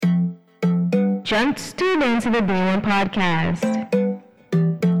Just tune into the Day One Podcast.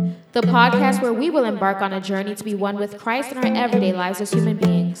 The podcast where we will embark on a journey to be one with Christ in our everyday lives as human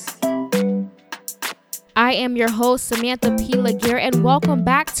beings. I am your host, Samantha P. Laguerre, and welcome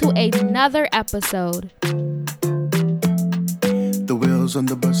back to another episode. The wheels on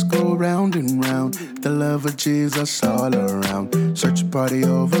the bus go round and round. The love of Jesus all around. Search party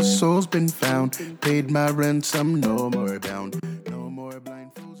over, souls been found. Paid my ransom, no more bound. No more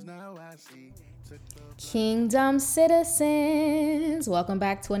blind fools, now I see. Kingdom citizens, welcome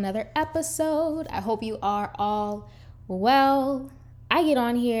back to another episode. I hope you are all well. I get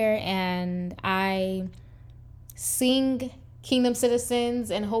on here and I sing Kingdom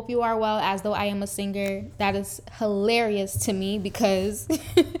Citizens and hope you are well as though I am a singer. That is hilarious to me because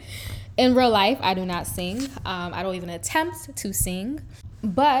in real life I do not sing. I don't even attempt to sing,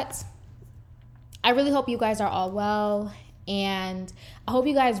 but I really hope you guys are all well. And I hope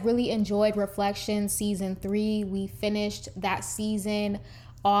you guys really enjoyed Reflection Season 3. We finished that season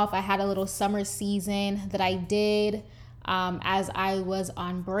off. I had a little summer season that I did as I was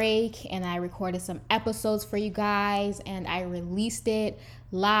on break, and I recorded some episodes for you guys and I released it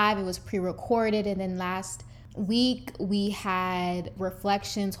live. It was pre-recorded, and then last week we had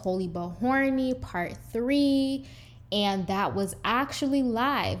Reflections Holy But Horny Part 3, and that was actually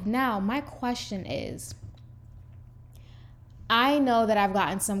live. Now, my question is, I know that I've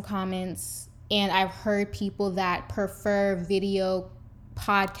gotten some comments and I've heard people that prefer video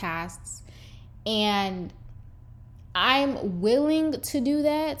podcasts, and I'm willing to do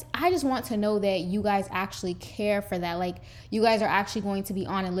that. I just want to know that you guys actually care for that. Like, you guys are actually going to be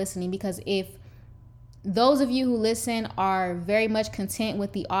on and listening, because if those of you who listen are very much content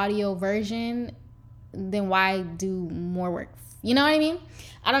with the audio version, then why do more work? You know what I mean?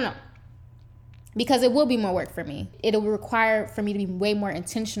 I don't know. Because it will be more work for me. It'll require for me to be way more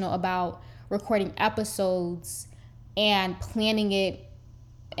intentional about recording episodes and planning it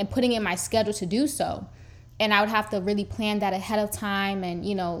and putting in my schedule to do so. And I would have to really plan that ahead of time and,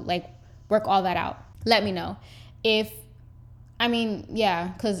 work all that out. Let me know. Because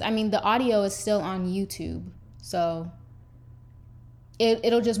the audio is still on YouTube. So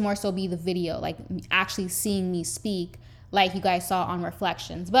it'll just more so be the video, like actually seeing me speak like you guys saw on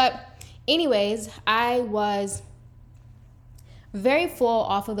Reflections. But anyways, I was very full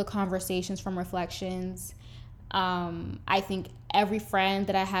off of the conversations from Reflections. I think every friend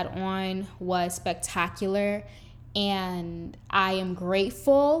that I had on was spectacular, and I am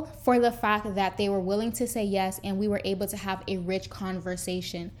grateful for the fact that they were willing to say yes and we were able to have a rich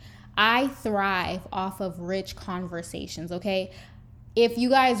conversation. I thrive off of rich conversations, okay? If you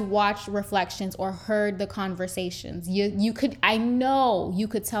guys watched Reflections or heard the conversations, I know you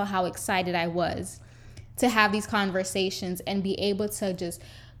could tell how excited I was to have these conversations and be able to just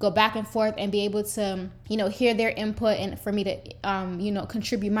go back and forth and be able to, hear their input and for me to,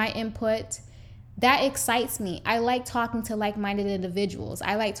 contribute my input. That excites me. I like talking to like-minded individuals.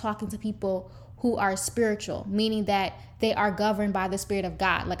 I like talking to people who are spiritual, meaning that they are governed by the Spirit of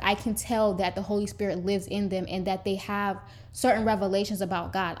God. Like, I can tell that the Holy Spirit lives in them and that they have certain revelations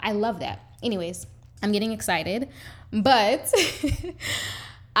about God. I love that. Anyways, I'm getting excited, but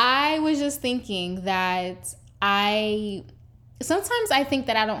I was just thinking that sometimes I think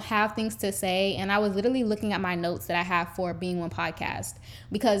that I don't have things to say, and I was literally looking at my notes that I have for Being One Podcast,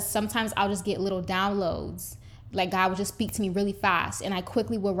 because sometimes I'll just get little downloads. Like, God would just speak to me really fast, and I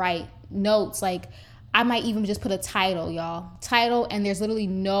quickly would write notes. Like, I might even just put a title, and there's literally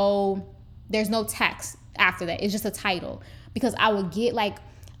there's no text after that. It's just a title, because I would get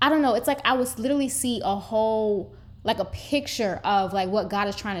it's like I would literally see a whole, a picture of what God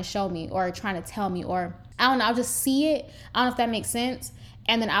is trying to show me or trying to tell me, or I don't know, I'll just see it. I don't know if that makes sense.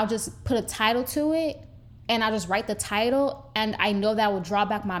 And then I'll just put a title to it, and I'll just write the title, and I know that will draw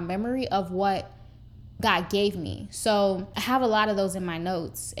back my memory of what God gave me. So I have a lot of those in my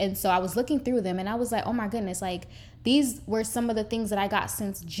notes. And so I was looking through them and I was like, oh my goodness, these were some of the things that I got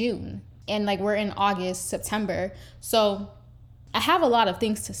since June. And we're in August, September. So I have a lot of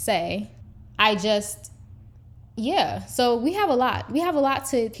things to say. So we have a lot. We have a lot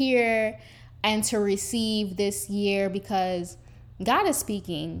to hear and to receive this year, because God is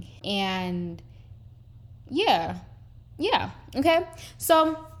speaking. And yeah. Okay.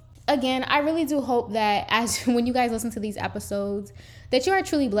 So again, I really do hope that when you guys listen to these episodes, that you are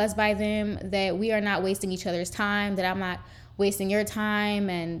truly blessed by them, that we are not wasting each other's time, that I'm not wasting your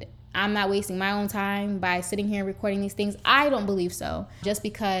time, and I'm not wasting my own time by sitting here and recording these things. I don't believe so. Just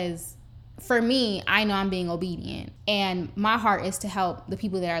because for me, I know I'm being obedient, and my heart is to help the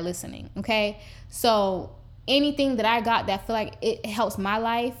people that are listening. Okay. So anything that I got that feel like it helps my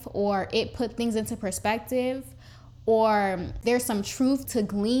life, or it put things into perspective, or there's some truth to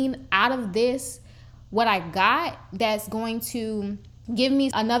glean out of this, what I got that's going to give me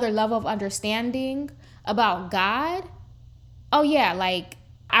another level of understanding about God, oh yeah, like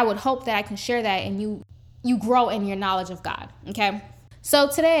I would hope that I can share that and you grow in your knowledge of God, okay? So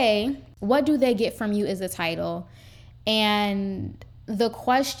today, what do they get from you is the title. And the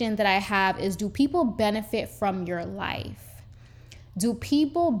question that I have is, do people benefit from your life? Do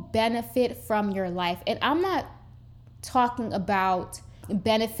people benefit from your life? And I'm not talking about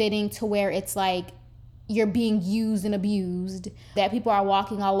benefiting to where it's like you're being used and abused, that people are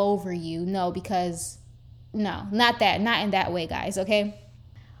walking all over you. No, because no, not in that way, guys, okay?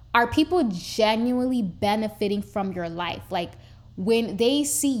 Are people genuinely benefiting from your life? Like when they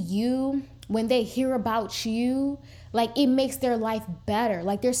see you, when they hear about you, like it makes their life better.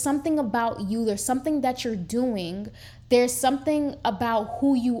 Like there's something about you, there's something that you're doing, there's something about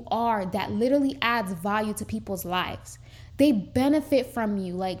who you are that literally adds value to people's lives. They benefit from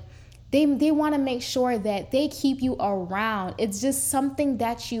you. Like they want to make sure that they keep you around. It's just something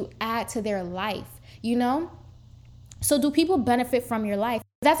that you add to their life, you know? So do people benefit from your life?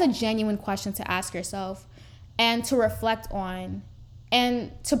 That's a genuine question to ask yourself and to reflect on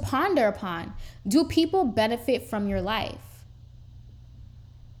and to ponder upon. Do people benefit from your life?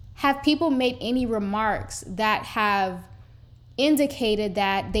 Have people made any remarks that have indicated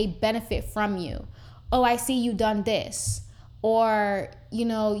that they benefit from you? Oh, I see you done this. Or, you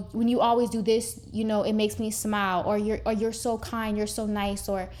know, when you always do this, you know, it makes me smile. Or you're so kind, you're so nice.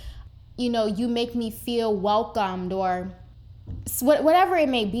 Or, you know, you make me feel welcomed, or whatever it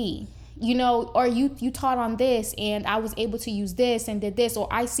may be. You know, or you taught on this and I was able to use this and did this, or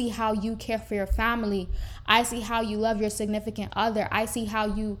I see how you care for your family. I see how you love your significant other. I see how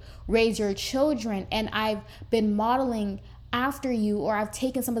you raise your children, and I've been modeling after you, or I've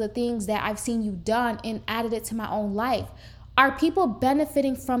taken some of the things that I've seen you done and added it to my own life. Are people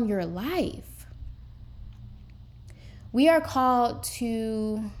benefiting from your life? We are called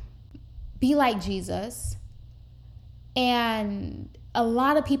to be like Jesus, and a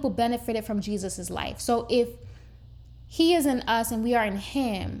lot of people benefited from Jesus's life. So if he is in us and we are in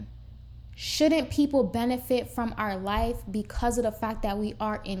him, shouldn't people benefit from our life because of the fact that we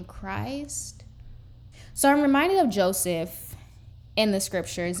are in Christ? So I'm reminded of Joseph in the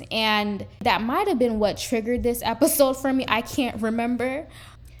scriptures, and that might have been what triggered this episode for me. I can't remember.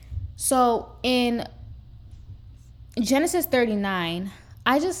 So in Genesis 39,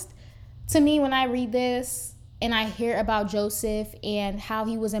 to me, when I read this, and I hear about Joseph and how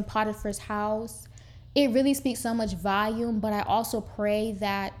he was in Potiphar's house, it really speaks so much volume. But I also pray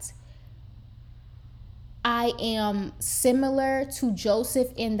that I am similar to Joseph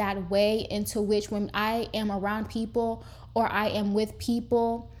in that way, into which when I am around people or I am with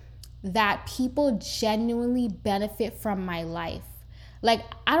people, that people genuinely benefit from my life. Like,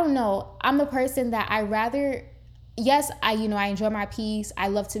 I don't know, I'm the person that I enjoy my peace. I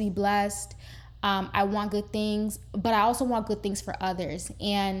love to be blessed. I want good things, but I also want good things for others.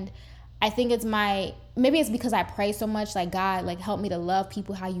 And I think maybe it's because I pray so much, like, God, like, help me to love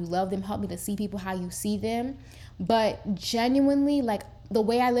people how you love them. Help me to see people how you see them. But genuinely, like, the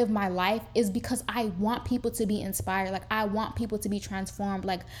way I live my life is because I want people to be inspired. Like, I want people to be transformed.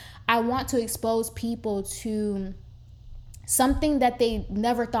 Like, I want to expose people to something that they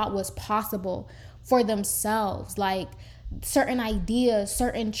never thought was possible for themselves. Like, certain ideas,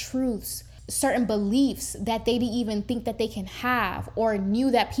 certain truths, certain beliefs that they didn't even think that they can have, or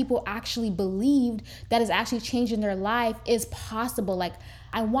knew that people actually believed that is actually changing their life, is possible. Like,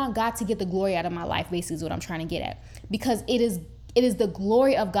 I want God to get the glory out of my life, basically is what I'm trying to get at, because it is the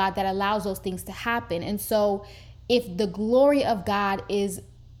glory of God that allows those things to happen. And so if the glory of God is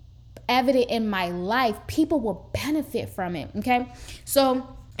evident in my life, people will benefit from it. Okay. So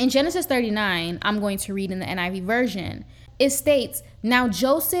in Genesis 39, I'm going to read in the NIV version. It states, "Now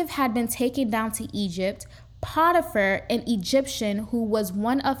Joseph had been taken down to Egypt. Potiphar, an Egyptian who was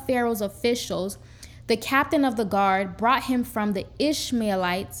one of Pharaoh's officials, the captain of the guard, brought him from the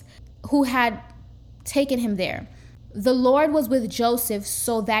Ishmaelites who had taken him there. The Lord was with Joseph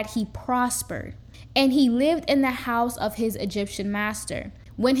so that he prospered, and he lived in the house of his Egyptian master.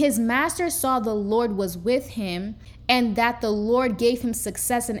 When his master saw the Lord was with him, and that the Lord gave him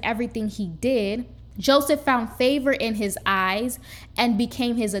success in everything he did, Joseph found favor in his eyes and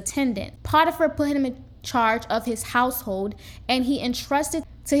became his attendant. Potiphar put him charge of his household, and he entrusted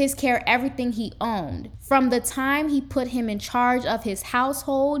to his care everything he owned. From the time he put him in charge of his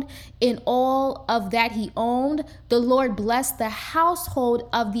household in all of that he owned, the Lord blessed the household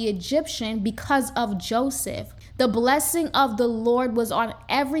of the Egyptian because of Joseph. The blessing of the Lord was on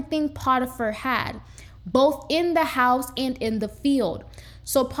everything Potiphar had, both in the house and in the field.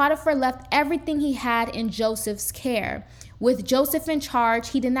 So Potiphar left everything he had in Joseph's care. With Joseph in charge,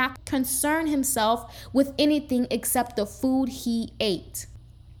 he did not concern himself with anything except the food he ate.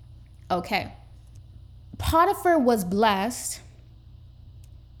 Okay. Potiphar was blessed.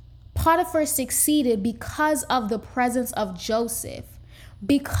 Potiphar succeeded because of the presence of Joseph,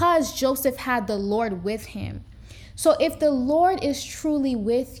 because Joseph had the Lord with him. So if the Lord is truly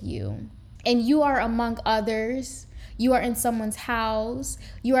with you and you are among others, you are in someone's house,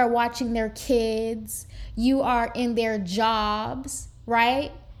 you are watching their kids, you are in their jobs,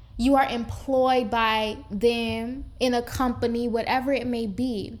 right? You are employed by them in a company, whatever it may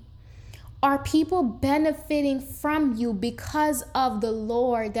be. Are people benefiting from you because of the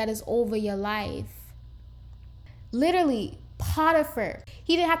Lord that is over your life? Literally, Potiphar,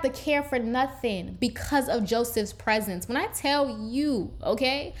 he didn't have to care for nothing because of Joseph's presence. When I tell you,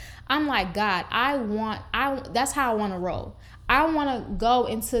 okay, I'm like, God, that's how I want to roll. I want to go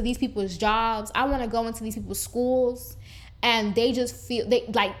into these people's jobs. I want to go into these people's schools, and they just feel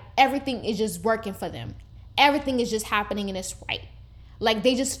like everything is just working for them. Everything is just happening and it's right. Like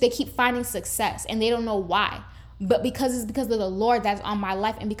they keep finding success and they don't know why. But it's because of the Lord that's on my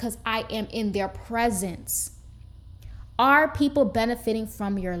life and because I am in their presence. Are people benefiting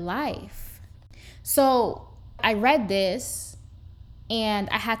from your life? So I read this and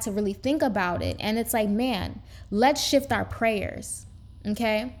I had to really think about it. And it's like, man, let's shift our prayers,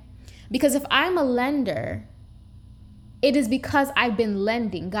 okay? Because if I'm a lender, it is because I've been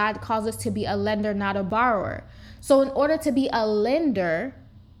lending. God calls us to be a lender, not a borrower. So in order to be a lender,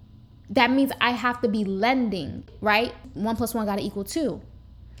 that means I have to be lending, right? 1 + 1 got to equal 2.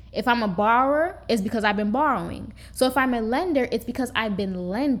 If I'm a borrower, it's because I've been borrowing. So if I'm a lender, it's because I've been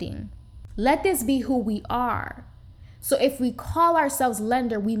lending. Let this be who we are. So if we call ourselves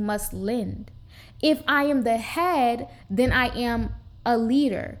lender, we must lend. If I am the head, then I am a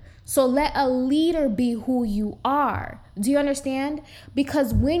leader. So let a leader be who you are. Do you understand?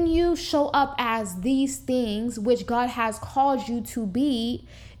 Because when you show up as these things which God has called you to be,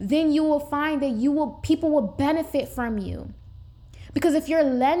 then you will find that people will benefit from you. Because if you're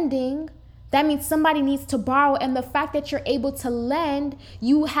lending, that means somebody needs to borrow. And the fact that you're able to lend,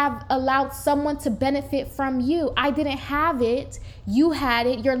 you have allowed someone to benefit from you. I didn't have it. You had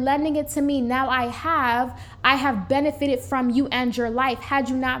it. You're lending it to me. Now I have benefited from you and your life. Had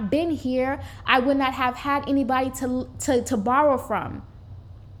you not been here, I would not have had anybody to borrow from.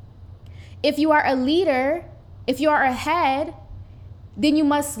 If you are a leader, if you are a head, then you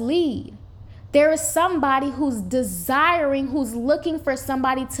must lead. There is somebody who's looking for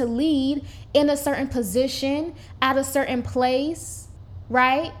somebody to lead in a certain position, at a certain place,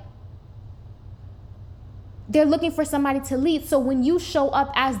 right? They're looking for somebody to lead. So when you show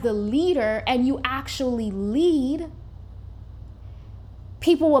up as the leader and you actually lead,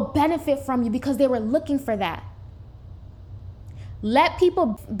 people will benefit from you because they were looking for that. Let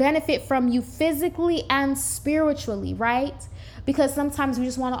people benefit from you physically and spiritually, right? Because sometimes we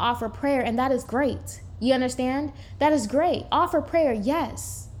just want to offer prayer, and that is great. You understand? That is great. Offer prayer,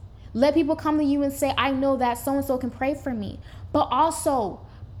 yes. Let people come to you and say, I know that so-and-so can pray for me. But also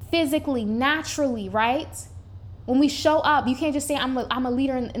physically, naturally, right? When we show up, you can't just say, I'm a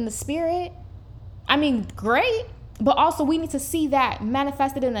leader in the spirit. I mean, great. But also we need to see that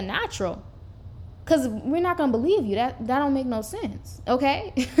manifested in the natural. Because we're not going to believe you. That don't make no sense.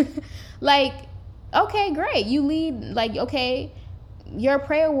 Okay? Like, okay, great. You lead, like, okay, you're a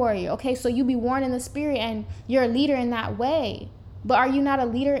prayer warrior. Okay, so you be warned in the spirit and you're a leader in that way. But are you not a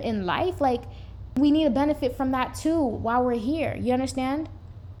leader in life? Like, we need to benefit from that too while we're here. You understand?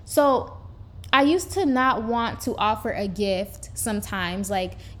 So I used to not want to offer a gift sometimes,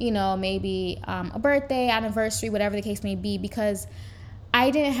 like, maybe a birthday, anniversary, whatever the case may be, because I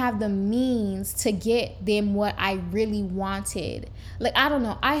didn't have the means to get them what I really wanted. Like, I don't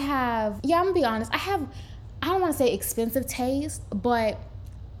know. I'm gonna be honest. I don't want to say expensive taste, but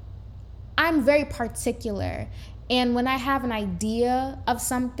I'm very particular. And when I have an idea of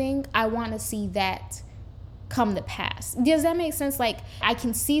something, I want to see that come to pass. Does that make sense? Like, I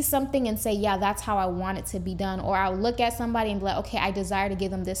can see something and say, yeah, that's how I want it to be done. Or I'll look at somebody and be like, okay, I desire to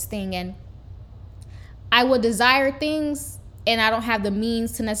give them this thing. And I will desire things and I don't have the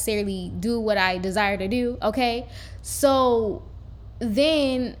means to necessarily do what I desire to do, okay? So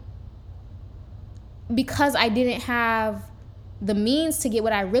then because I didn't have the means to get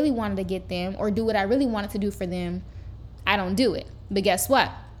what I really wanted to get them or do what I really wanted to do for them, I don't do it. But guess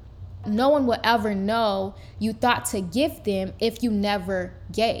what? No one will ever know you thought to give them if you never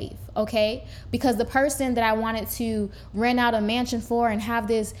gave, okay? Because the person that I wanted to rent out a mansion for and have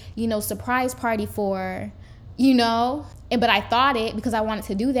this, surprise party for, but I thought it because I wanted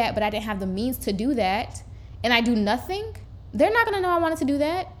to do that, but I didn't have the means to do that, and I do nothing, they're not gonna know I wanted to do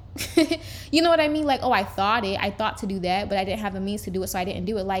that. You know what I mean? Like, I thought to do that, but I didn't have the means to do it, so I didn't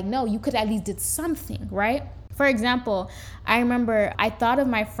do it. Like, no, you could at least did something, right? For example, I remember I thought of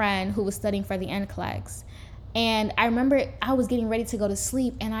my friend who was studying for the NCLEX, and I remember I was getting ready to go to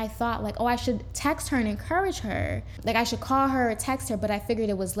sleep, and I thought like, I should text her and encourage her. Like, I should call her or text her, but I figured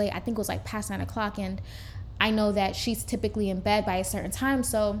it was late. I think it was like past 9 o'clock, and I know that she's typically in bed by a certain time,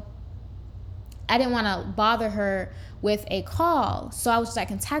 so I didn't want to bother her with a call. So I was just like, I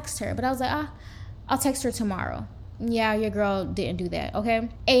can text her, but I was like, I'll text her tomorrow. Yeah, your girl didn't do that, okay?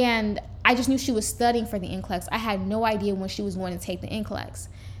 And I just knew she was studying for the NCLEX. I had no idea when she was going to take the NCLEX.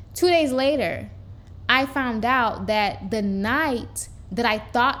 2 days later, I found out that the night that I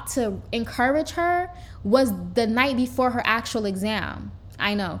thought to encourage her was the night before her actual exam.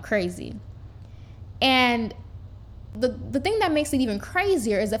 I know, crazy. And the thing that makes it even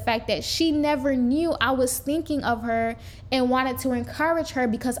crazier is the fact that she never knew I was thinking of her and wanted to encourage her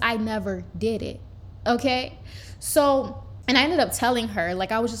because I never did it, okay? So, and I ended up telling her,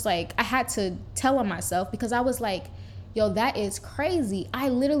 like, I was just like, I had to tell on myself because I was like, yo, that is crazy. I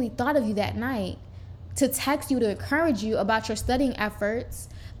literally thought of you that night to text you to encourage you about your studying efforts.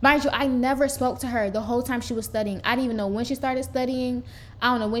 Mind you, I never spoke to her the whole time she was studying. I didn't even know when she started studying.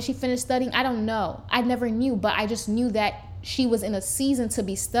 I don't know when she finished studying. I don't know. I never knew, but I just knew that she was in a season to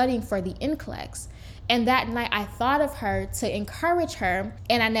be studying for the NCLEX. And that night I thought of her to encourage her,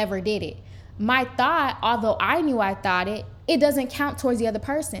 and I never did it. My thought, although I knew I thought it, it doesn't count towards the other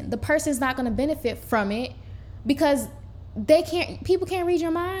person. The person's not going to benefit from it because people can't read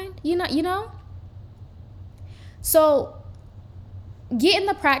your mind, you know? So get in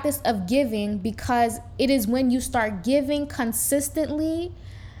the practice of giving, because it is when you start giving consistently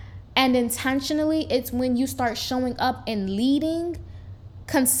and intentionally, it's when you start showing up and leading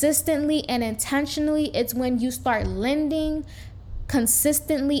consistently and intentionally, it's when you start lending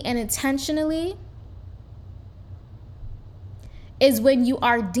consistently and intentionally, is when you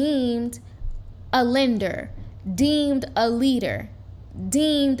are deemed a lender, deemed a leader,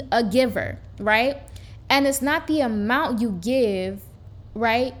 deemed a giver, right? And it's not the amount you give,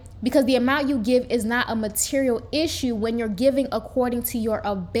 right? Because the amount you give is not a material issue when you're giving according to your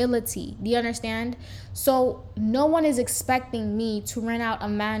ability. Do you understand? So no one is expecting me to rent out a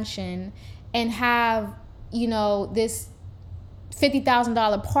mansion and have, this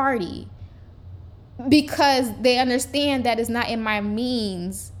 $50,000 party because they understand that it's not in my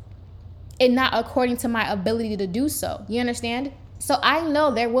means and not according to my ability to do so. You understand? So I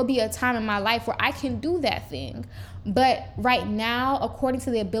know there will be a time in my life where I can do that thing. But right now, according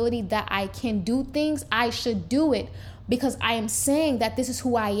to the ability that I can do things, I should do it because I am saying that this is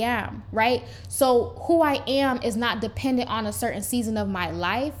who I am, right? So who I am is not dependent on a certain season of my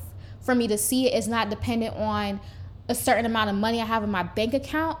life. For me to see it, it's not dependent on a certain amount of money I have in my bank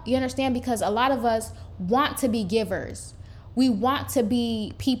account. You understand? Because a lot of us want to be givers. We want to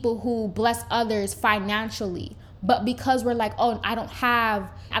be people who bless others financially. But because we're like, I don't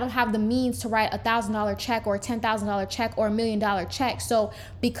have the means to write $1,000 check or a $10,000 check or $1 million check. So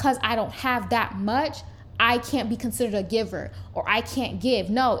because I don't have that much, I can't be considered a giver or I can't give.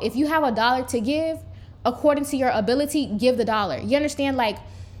 No, if you have $1 to give, according to your ability, give the dollar. You understand? Like,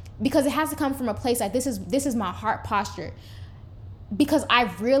 because it has to come from a place like this is my heart posture. Because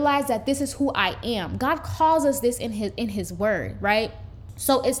I've realized that this is who I am. God calls us this in his word, right?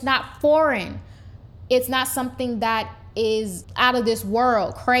 So it's not foreign. It's not something that is out of this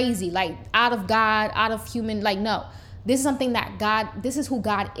world, crazy, like out of God, out of human, like no. This is something that this is who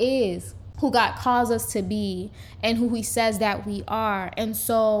God is, who God calls us to be, and who he says that we are. And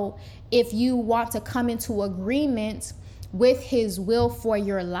so if you want to come into agreement with his will for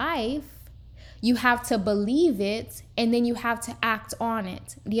your life, you have to believe it and then you have to act on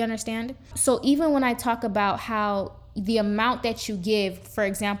it. Do you understand? So even when I talk about how the amount that you give, for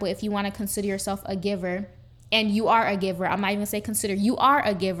example, if you want to consider yourself a giver, and you are a giver, I'm not even say consider, you are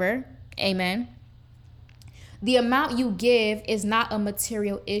a giver, amen. The amount you give is not a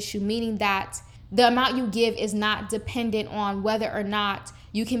material issue, meaning that the amount you give is not dependent on whether or not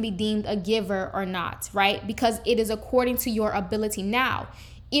you can be deemed a giver or not, right? Because it is according to your ability. Now,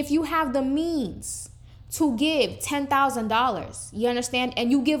 if you have the means to give $10,000, you understand,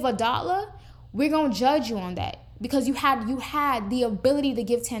 and you give $1, we're going to judge you on that because you had the ability to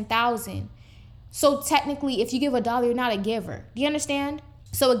give 10,000. So technically, if you give $1, you're not a giver. Do you understand?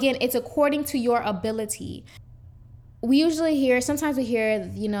 So again, it's according to your ability. Sometimes we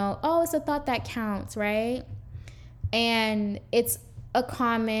hear, oh, it's a thought that counts, right? And it's a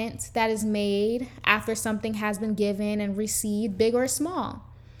comment that is made after something has been given and received, big or small.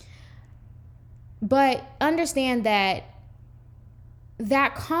 But understand that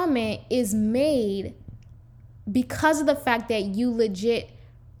comment is made because of the fact that you legit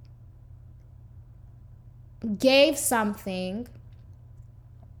gave something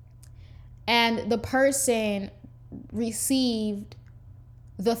and the person received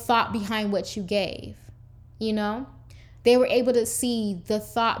the thought behind what you gave. They were able to see the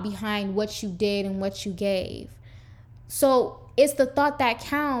thought behind what you did and what you gave. So it's the thought that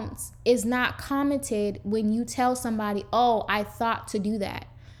counts is not commented when you tell somebody, oh, I thought to do that.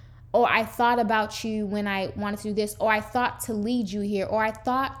 Or I thought about you when I wanted to do this. Or I thought to lead you here. Or I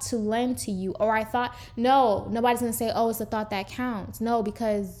thought to lend to you. Or I thought, no, nobody's going to say, oh, it's the thought that counts. No,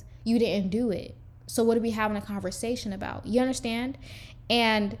 because you didn't do it. So what are we having a conversation about? You understand?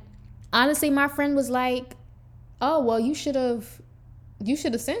 And honestly, my friend was like, oh, well, you should have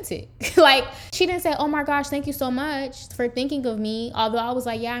sent it. Like, she didn't say, oh my gosh, thank you so much for thinking of me. Although I was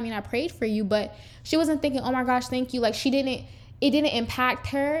like, yeah, I prayed for you, but she wasn't thinking, oh my gosh, thank you. Like, it didn't impact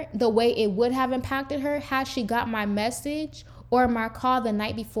her the way it would have impacted her had she got my message or my call the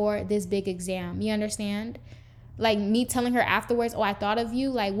night before this big exam. You understand? Like, me telling her afterwards, oh, I thought of you.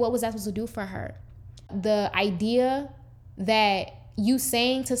 Like, what was that supposed to do for her? The idea that you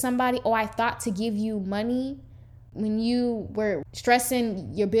saying to somebody, oh, I thought to give you money when you were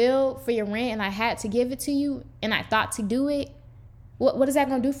stressing your bill for your rent and I had to give it to you and I thought to do it, what is that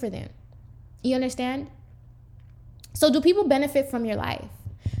going to do for them? You understand? So do people benefit from your life?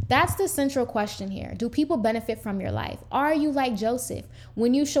 That's the central question here. Do people benefit from your life? Are you like Joseph?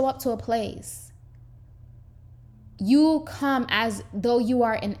 When you show up to a place, you come as though you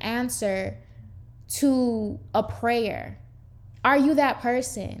are an answer to a prayer. Are you that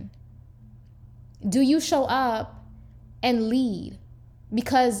person? Do you show up and lead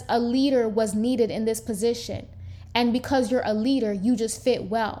because a leader was needed in this position? And because you're a leader, you just fit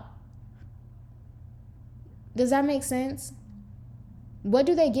well. Does that make sense? What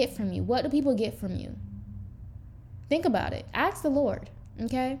do they get from you? What do people get from you? Think about it. Ask the Lord,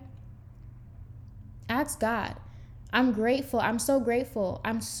 okay? Ask God. I'm grateful. I'm so grateful.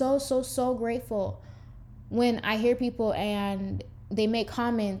 I'm so grateful when I hear people and they make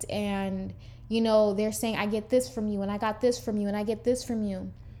comments and, they're saying, I get this from you and I got this from you and I get this from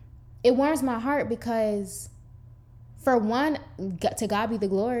you. It warms my heart because, for one, to God be the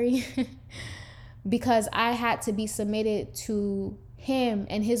glory, because I had to be submitted to him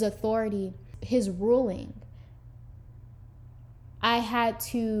and his authority, his ruling. I had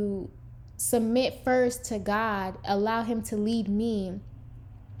to submit first to God, allow him to lead me.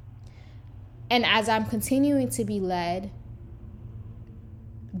 And as I'm continuing to be led,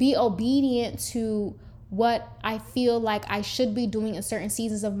 be obedient to what I feel like I should be doing in certain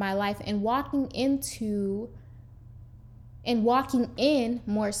seasons of my life and walking in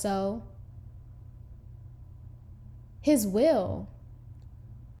more so his will.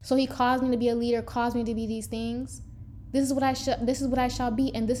 So he caused me to be a leader, caused me to be these things. This is what I shall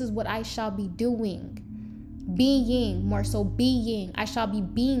be, and this is what I shall be doing. Being, more so being. I shall be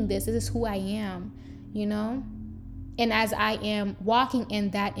being this. This is who I am, And as I am walking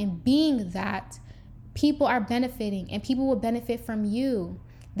in that and being that, people are benefiting and people will benefit from you.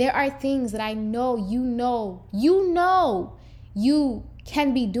 There are things that I know you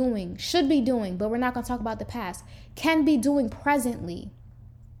can be doing, should be doing, but we're not going to talk about the past, can be doing presently.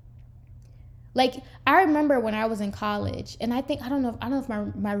 Like, I remember when I was in college, and I don't know if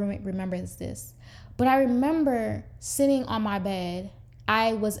my roommate remembers this, but I remember sitting on my bed.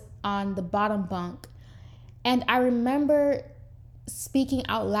 I was on the bottom bunk, and I remember speaking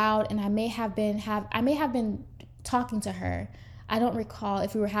out loud, and I may have been talking to her. I don't recall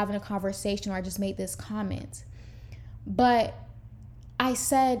if we were having a conversation or I just made this comment. But I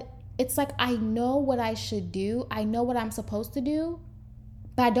said, it's like, I know what I should do. I know what I'm supposed to do,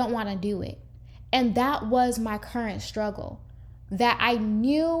 but I don't want to do it. And that was my current struggle, that I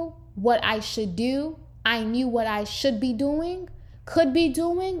knew what I should do. I knew what I should be doing, could be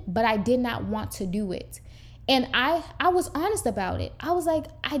doing, but I did not want to do it. And I was honest about it. I was like,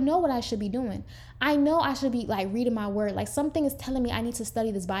 I know what I should be doing. I know I should be like reading my word. Like, something is telling me I need to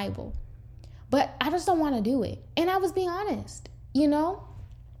study this Bible, but I just don't want to do it. And I was being honest,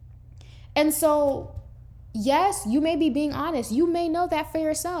 And so Yes, you may be being honest. You may know that for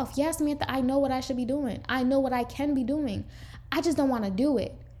yourself. Yes, Samantha, I know what I should be doing. I know what I can be doing. I just don't want to do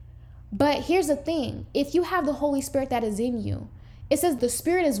it. But here's the thing. If you have the Holy Spirit that is in you, it says the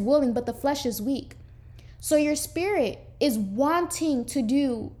spirit is willing, but the flesh is weak. So your spirit is wanting to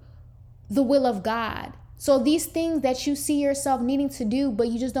do the will of God. So these things that you see yourself needing to do, but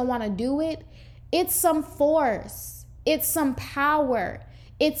you just don't want to do it, it's some force. It's some power.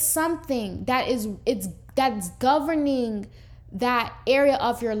 It's something that's governing that area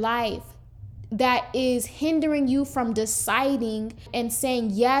of your life that is hindering you from deciding and saying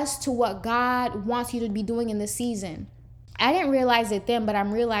yes to what God wants you to be doing in this season. I didn't realize it then, but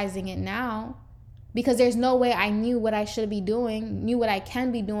I'm realizing it now, because there's no way I knew what I should be doing, knew what I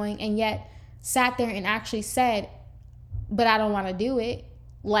can be doing, and yet sat there and actually said, but I don't want to do it.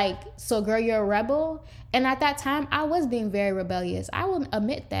 Like, so girl, you're a rebel. And at that time, I was being very rebellious. I will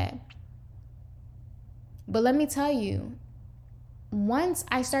admit that. But let me tell you, once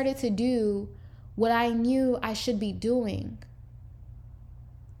I started to do what I knew I should be doing,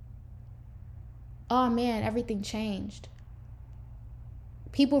 oh man, everything changed.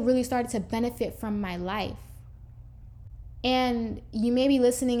 People really started to benefit from my life. And you may be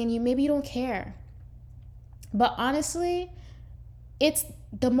listening and maybe you don't care. But honestly, it's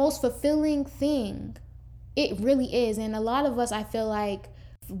the most fulfilling thing. It really is. And a lot of us, I feel like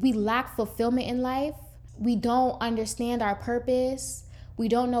we lack fulfillment in life. We don't understand our purpose. We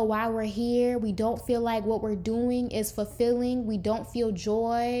don't know why we're here. We don't feel like what we're doing is fulfilling. We don't feel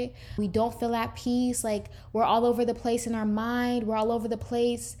joy. We don't feel at peace. Like, we're all over the place in our mind. We're all over the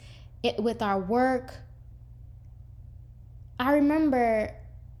place with our work. I remember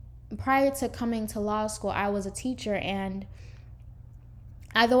prior to coming to law school, I was a teacher, and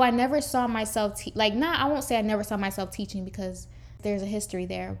although I never saw myself, I won't say I never saw myself teaching because there's a history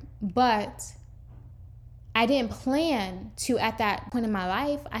there, but I didn't plan to at that point in my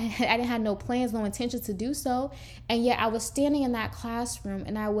life. I didn't have no plans, no intentions to do so. And yet I was standing in that classroom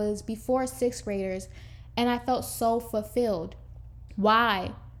and I was before sixth graders and I felt so fulfilled.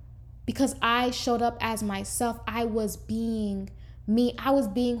 Why? Because I showed up as myself. I was being me. I was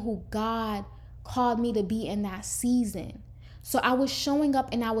being who God called me to be in that season. So I was showing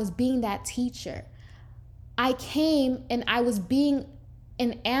up and I was being that teacher. I came and I was being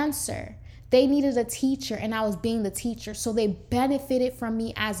an answer. They needed a teacher and I was being the teacher. So they benefited from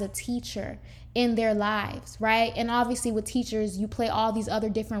me as a teacher in their lives, right? And obviously with teachers, you play all these other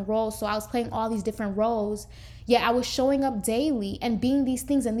different roles. So I was playing all these different roles. Yet I was showing up daily and being these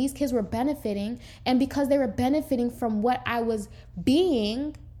things, and these kids were benefiting. And because they were benefiting from what I was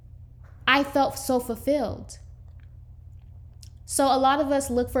being, I felt so fulfilled. So a lot of us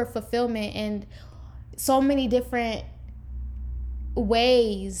look for fulfillment in so many different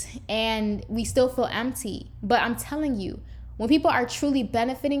ways and we still feel empty. But I'm telling you, when people are truly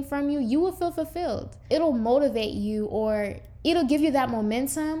benefiting from you, you will feel fulfilled. It'll motivate you, or it'll give you that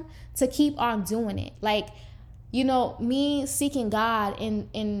momentum to keep on doing it. Like, you know, me seeking God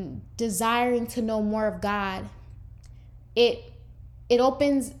and desiring to know more of God, it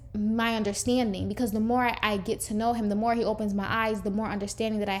opens my understanding, because the more I get to know him, the more he opens my eyes, the more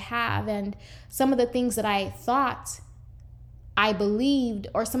understanding that I have. And some of the things that I thought I believed,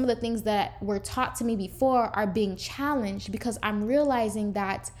 or some of the things that were taught to me before, are being challenged, because I'm realizing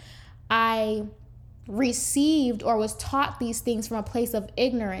that I received or was taught these things from a place of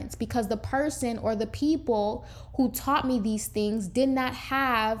ignorance, because the person or the people who taught me these things did not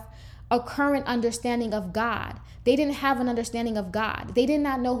have a current understanding of God. They didn't have an understanding of God. They did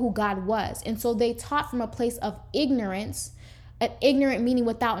not know who God was. And so they taught from a place of ignorance, an ignorant meaning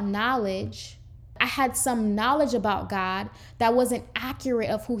without knowledge. I had some knowledge about God that wasn't accurate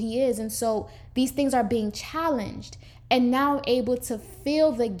of who he is. And so these things are being challenged, and now I'm able to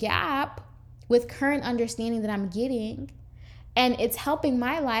fill the gap with current understanding that I'm getting, and it's helping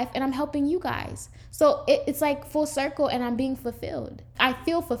my life and I'm helping you guys. So it's like full circle, and I'm being fulfilled. I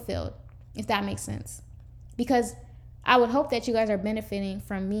feel fulfilled, if that makes sense, because I would hope that you guys are benefiting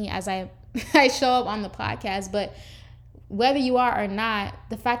from me as I show up on the podcast. But whether you are or not,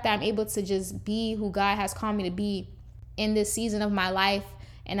 the fact that I'm able to just be who God has called me to be in this season of my life,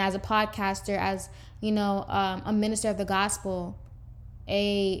 and as a podcaster, as, you know, a minister of the gospel,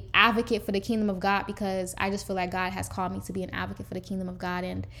 a advocate for the kingdom of God, because I just feel like God has called me to be an advocate for the kingdom of God.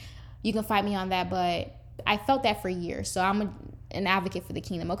 And you can fight me on that, but I felt that for years. So I'm an advocate for the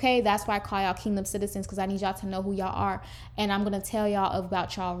kingdom. Okay, that's why I call y'all kingdom citizens, because I need y'all to know who y'all are, and I'm gonna tell y'all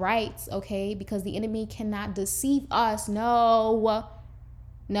about y'all rights. Okay, because the enemy cannot deceive us. No,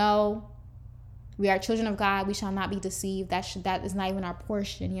 we are children of God. We shall not be deceived. That is not even our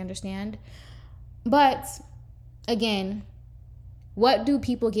portion. You understand? But again, what do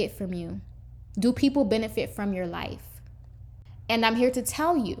people get from you? Do people benefit from your life? And I'm here to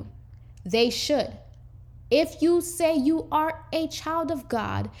tell you, they should. If you say you are a child of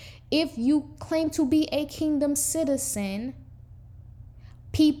God, if you claim to be a kingdom citizen,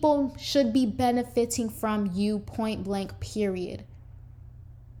 people should be benefiting from you, point blank, period.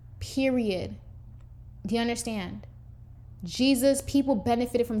 Period. Do you understand? Jesus, people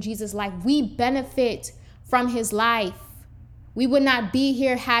benefited from Jesus' life. We benefit from his life. We would not be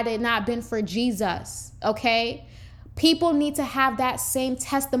here had it not been for Jesus, okay? People need to have that same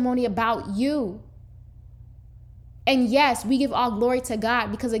testimony about you. And yes, we give all glory to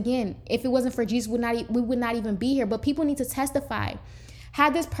God because, again, if it wasn't for Jesus, we would not even be here. But people need to testify.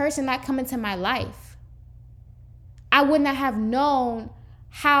 Had this person not come into my life, I would not have known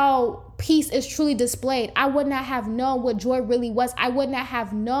how peace is truly displayed. I would not have known what joy really was. I would not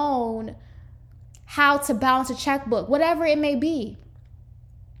have known how to balance a checkbook, whatever it may be.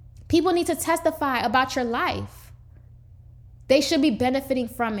 People need to testify about your life. They should be benefiting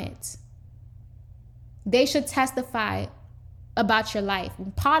from it. They should testify about your life.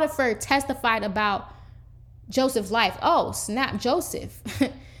 Potiphar testified about Joseph's life. Oh, snap, Joseph.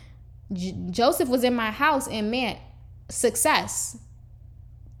 Joseph was in my house and man, success.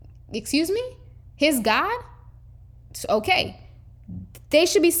 Excuse me? His God? Okay. They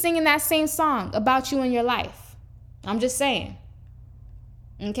should be singing that same song about you and your life. I'm just saying.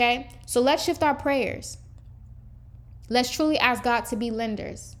 Okay? So let's shift our prayers. Let's truly ask God to be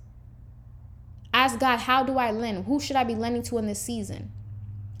lenders. Ask God, how do I lend? Who should I be lending to in this season?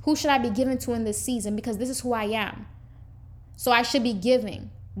 Who should I be giving to in this season? Because this is who I am. So I should be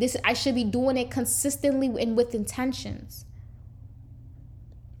giving. I should be doing it consistently and with intentions.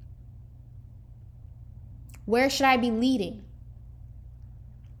 Where should I be leading?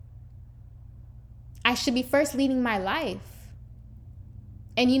 I should be first leading my life.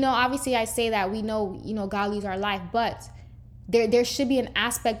 And obviously I say that we know, God leads our life, but there should be an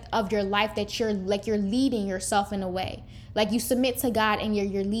aspect of your life that you're leading yourself in a way. Like you submit to God and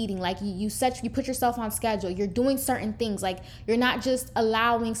you're leading. Like you put yourself on schedule. You're doing certain things. Like you're not just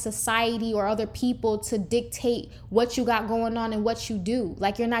allowing society or other people to dictate what you got going on and what you do.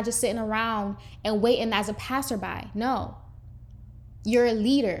 Like you're not just sitting around and waiting as a passerby. No. You're a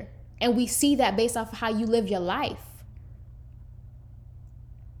leader. And we see that based off of how you live your life.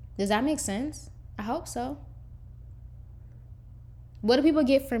 Does that make sense? I hope so. What do people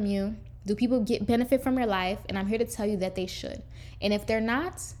get from you? Do people benefit from your life? And I'm here to tell you that they should. And if you're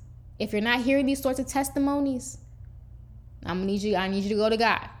not hearing these sorts of testimonies, I need you to go to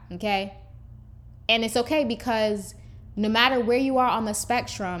God, okay? And it's okay because no matter where you are on the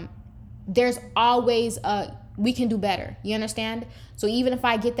spectrum, there's always we can do better. You understand? So even if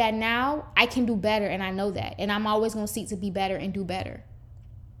I get that now, I can do better, and I know that. And I'm always going to seek to be better and do better.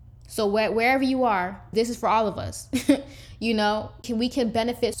 So wherever you are, this is for all of us. We can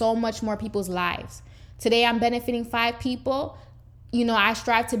benefit so much more people's lives. Today I'm benefiting 5 people. I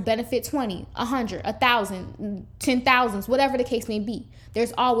strive to benefit 20, 100, 1,000, 10,000s, whatever the case may be.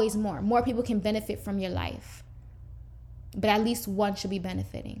 There's always more. More people can benefit from your life. But at least one should be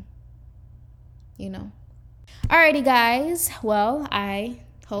benefiting. Alrighty, guys. Well, I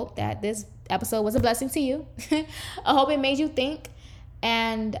hope that this episode was a blessing to you. I hope it made you think.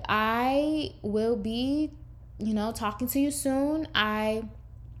 And I will be, talking to you soon. I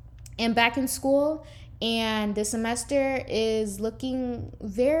am back in school, and the semester is looking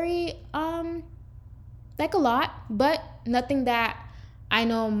very, like a lot, but nothing that I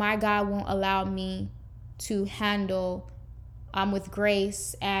know my God won't allow me to handle, with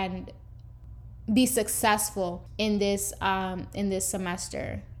grace and be successful in this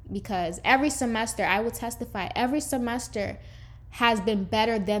semester. Because every semester, I will testify, every semester has been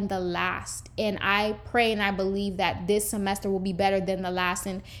better than the last. And I pray and I believe that this semester will be better than the last.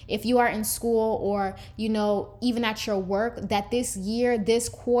 And if you are in school or, even at your work, that this year, this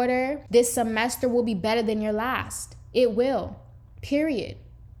quarter, this semester will be better than your last. It will. Period.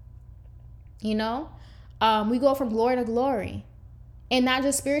 We go from glory to glory. And not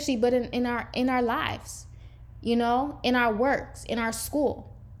just spiritually, but in our lives. In our works, in our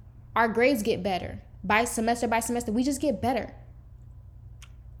school. Our grades get better. By semester, we just get better.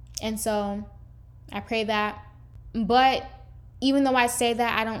 And so I pray that. But even though I say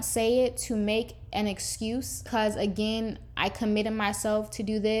that, I don't say it to make an excuse. Because again, I committed myself to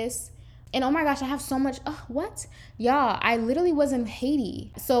do this. And oh my gosh, I have so much. What? Y'all, I literally was in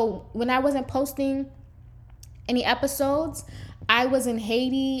Haiti. So when I wasn't posting any episodes, I was in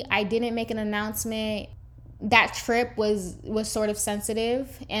Haiti. I didn't make an announcement. that trip was sort of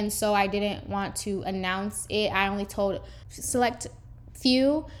sensitive, and so I didn't want to announce it. I only told select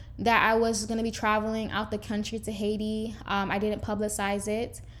few that I was going to be traveling out the country to Haiti. I didn't publicize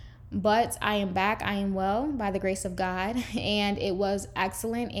it, but I am back. I am well by the grace of God, and it was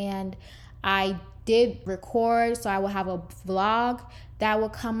excellent. And I did record, so I will have a vlog that will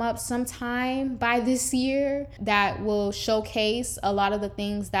come up sometime by this year that will showcase a lot of the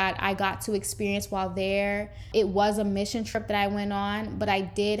things that I got to experience while there. It was a mission trip that I went on, but I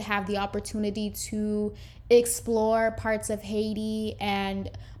did have the opportunity to explore parts of Haiti, and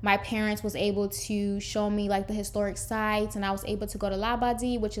my parents was able to show me like the historic sites, and I was able to go to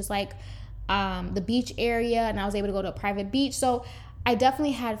Labadie, which is like the beach area, and I was able to go to a private beach. So I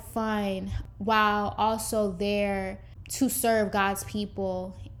definitely had fun while also there to serve God's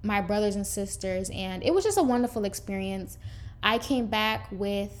people, my brothers and sisters, and it was just a wonderful experience. I came back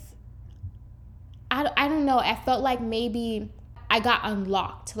with, I don't know, I felt like maybe I got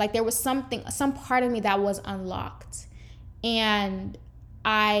unlocked. Like there was some part of me that was unlocked. And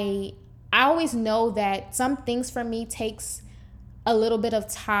I always know that some things for me takes a little bit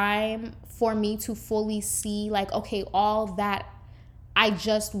of time for me to fully see, like, okay, all that I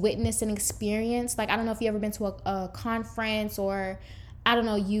just witnessed and experienced. Like, I don't know if you've ever been to a conference, or I don't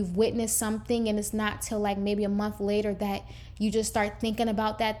know, you've witnessed something, and it's not till like maybe a month later that you just start thinking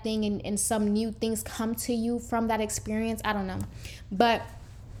about that thing, and some new things come to you from that experience. I don't know. But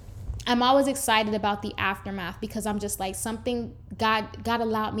I'm always excited about the aftermath, because I'm just like, something, God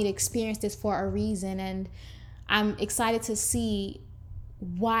allowed me to experience this for a reason, and I'm excited to see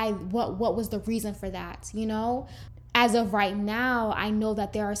what was the reason for that, you know? As of right now, I know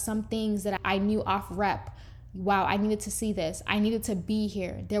that there are some things that I knew off rep. Wow, I needed to see this. I needed to be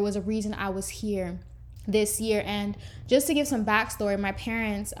here. There was a reason I was here this year. And just to give some backstory, my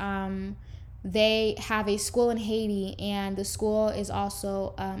parents, they have a school in Haiti, and the school is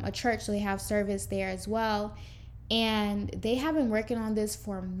also a church, so they have service there as well. And they have been working on this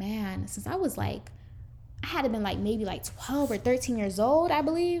for, since I was like, I had to been like maybe like 12 or 13 years old, I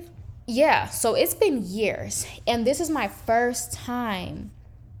believe. Yeah, so it's been years, and this is my first time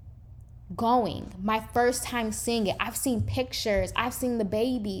going, my first time seeing it. I've seen pictures, I've seen the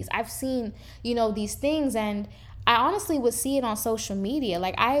babies, I've seen, these things, and I honestly would see it on social media.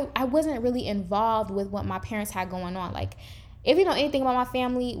 Like I wasn't really involved with what my parents had going on. Like, if you know anything about my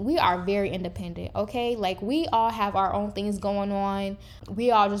family, we are very independent, okay? Like, we all have our own things going on.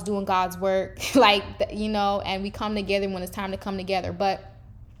 We all just doing God's work, and we come together when it's time to come together. But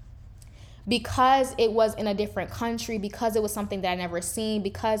because it was in a different country, because it was something that I never seen,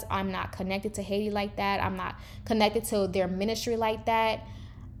 because I'm not connected to Haiti like that, I'm not connected to their ministry like that,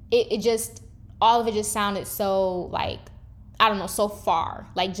 it just, all of it just sounded so, like, I don't know, so far.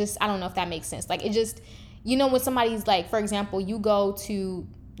 Like, just, I don't know if that makes sense. Like, it just, when somebody's like, for example, you go to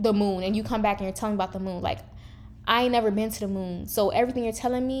the moon and you come back and you're telling me about the moon, like, I ain't never been to the moon. So everything you're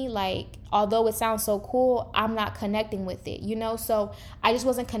telling me, like, although it sounds so cool, I'm not connecting with it, So I just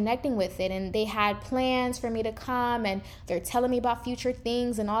wasn't connecting with it. And they had plans for me to come, and they're telling me about future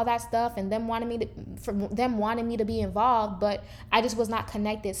things and all that stuff, and them wanting me to be involved, but I just was not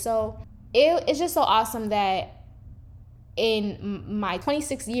connected. So it's just so awesome that in my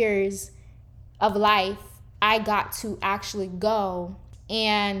 26 years of life, I got to actually go.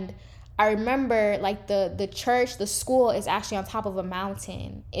 And I remember, like, the church, the school is actually on top of a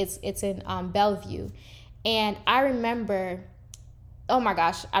mountain. It's in Bellevue. And I remember, oh my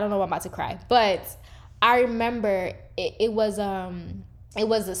gosh, I don't know, I'm about to cry. But I remember it was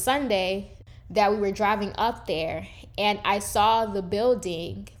a Sunday that we were driving up there, and I saw the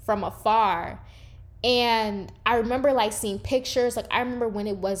building from afar. And I remember, like, seeing pictures. Like, I remember when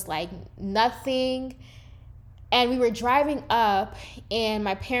it was like nothing. And we were driving up, and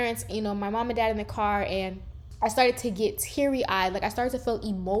my parents, my mom and dad in the car, and I started to get teary-eyed. Like, I started to feel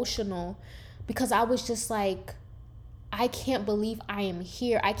emotional, because I was just like, I can't believe I am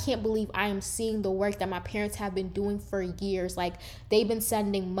here. I can't believe I am seeing the work that my parents have been doing for years. Like, they've been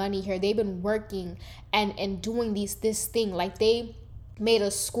sending money here. They've been working and doing this thing. Like, they made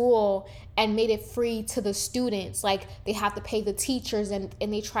a school and made it free to the students. Like, they have to pay the teachers, and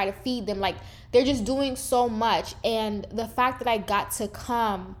they try to feed them. Like, they're just doing so much. And the fact that I got to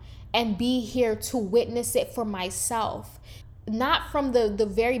come and be here to witness it for myself, not from the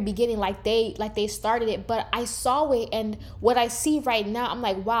very beginning, like they started it, but I saw it. And what I see right now, I'm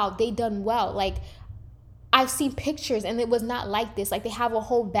like, wow, they done well. Like, I've seen pictures, and it was not like this. Like, they have a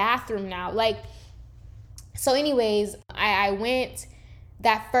whole bathroom now. Like, so anyways, I went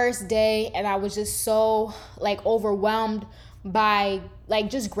that first day, and I was just so, like, overwhelmed by like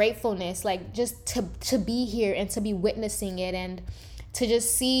just gratefulness, like just to be here and to be witnessing it, and to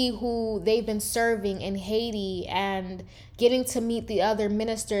just see who they've been serving in Haiti, and getting to meet the other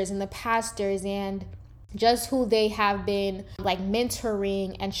ministers and the pastors, and just who they have been like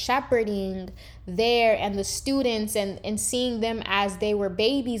mentoring and shepherding there, and the students, and seeing them as they were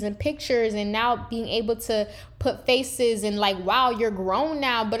babies and pictures, and now being able to put faces and like, wow, you're grown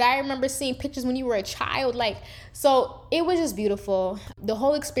now, but I remember seeing pictures when you were a child. Like, so it was just beautiful. The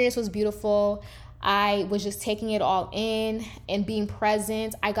whole experience was beautiful. I was just taking it all in and being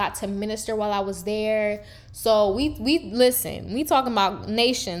present. I got to minister while I was there. So we listen, we talking about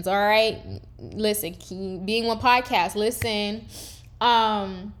nations, all right? Listen, Being One podcast, listen.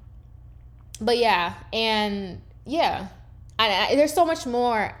 But yeah, and yeah, there's so much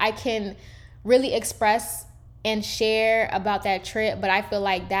more I can really express and share about that trip, but I feel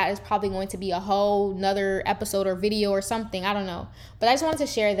like that is probably going to be a whole nother episode or video or something. I don't know. But I just wanted to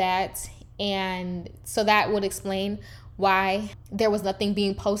share that. And so that would explain why there was nothing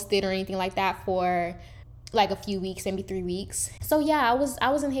being posted or anything like that for like a few weeks, maybe 3 weeks. So yeah, I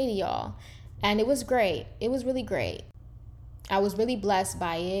was in Haiti, y'all. And it was great. It was really great. I was really blessed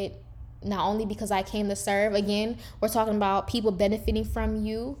by it. Not only because I came to serve. Again, we're talking about people benefiting from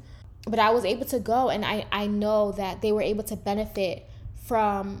you. But I was able to go, and I know that they were able to benefit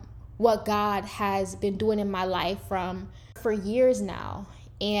from what God has been doing in my life for years now.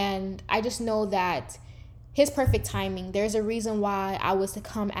 And I just know that his perfect timing, there's a reason why I was to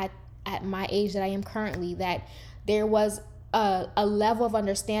come at my age that I am currently, that there was a level of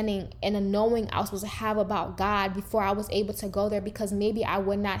understanding and a knowing I was supposed to have about God before I was able to go there, because maybe they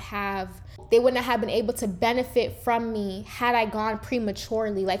would not have been able to benefit from me had I gone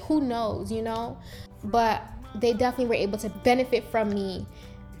prematurely. Like, who knows, you know? But they definitely were able to benefit from me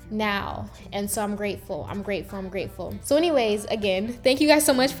now, and so I'm grateful. So anyways, again, thank you guys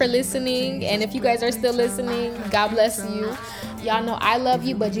so much for listening, and if you guys are still listening, God bless you. Y'all know I love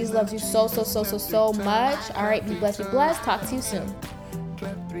you, but Jesus loves you so much. All right, be blessed. Talk to you soon.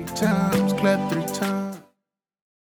 Clap 3 times, clap 3 times.